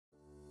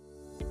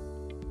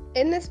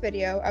In this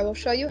video, I will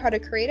show you how to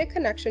create a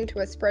connection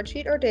to a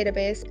spreadsheet or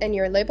database in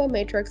your Label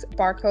Matrix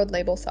barcode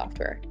label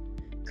software.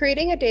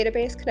 Creating a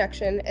database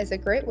connection is a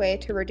great way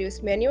to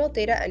reduce manual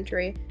data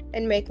entry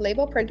and make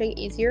label printing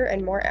easier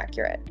and more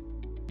accurate.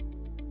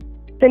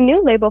 The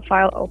new label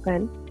file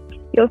open,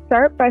 you'll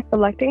start by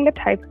selecting the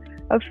type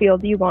of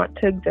field you want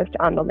to exist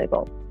on the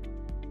label.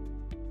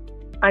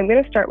 I'm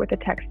going to start with a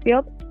text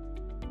field.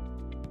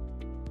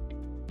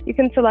 You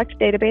can select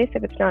database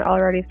if it's not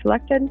already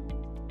selected.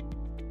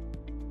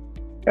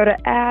 Go to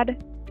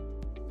Add.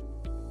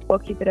 We'll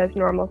keep it as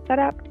normal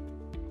setup.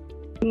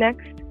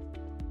 Next,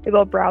 we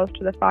will browse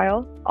to the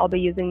file. I'll be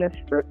using this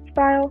fruits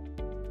file.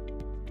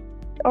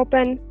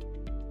 Open.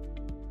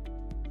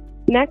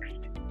 Next,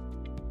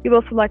 you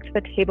will select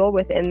the table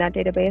within that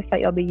database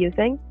that you'll be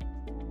using.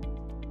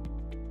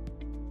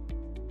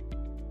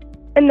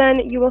 And then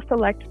you will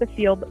select the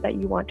field that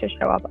you want to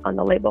show up on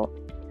the label.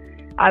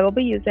 I will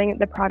be using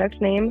the product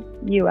name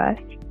US.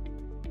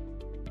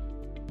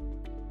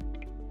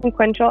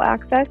 Sequential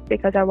access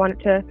because I want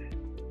it to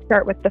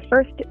start with the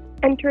first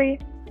entry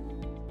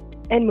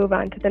and move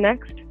on to the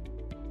next.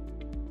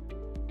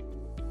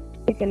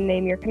 You can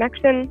name your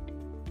connection.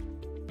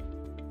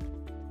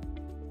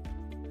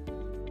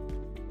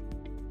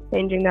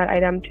 Changing that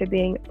item to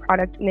being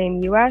product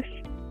name US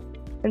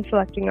and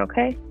selecting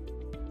OK.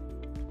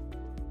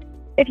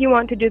 If you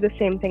want to do the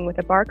same thing with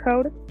a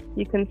barcode,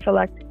 you can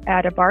select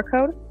Add a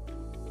barcode.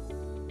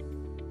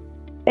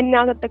 And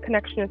now that the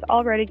connection is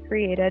already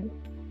created,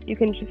 you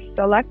can just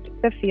select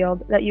the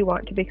field that you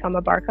want to become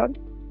a barcode.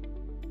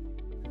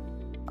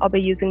 I'll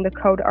be using the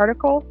code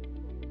article.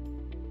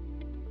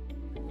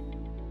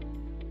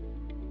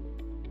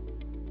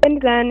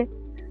 And then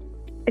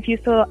if you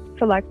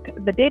select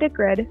the data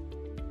grid,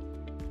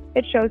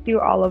 it shows you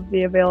all of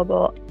the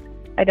available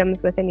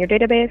items within your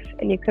database,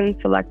 and you can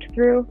select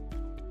through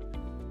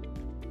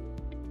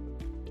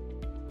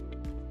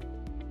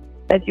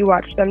as you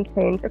watch them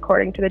change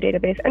according to the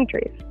database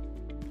entries.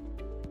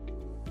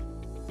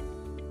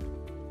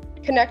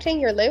 Connecting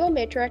your Label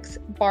Matrix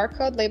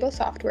barcode label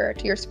software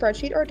to your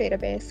spreadsheet or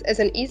database is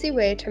an easy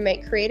way to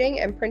make creating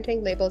and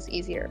printing labels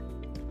easier.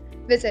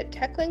 Visit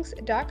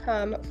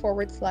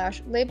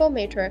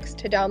techlinks.com/labelmatrix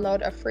to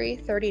download a free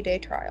 30-day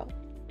trial.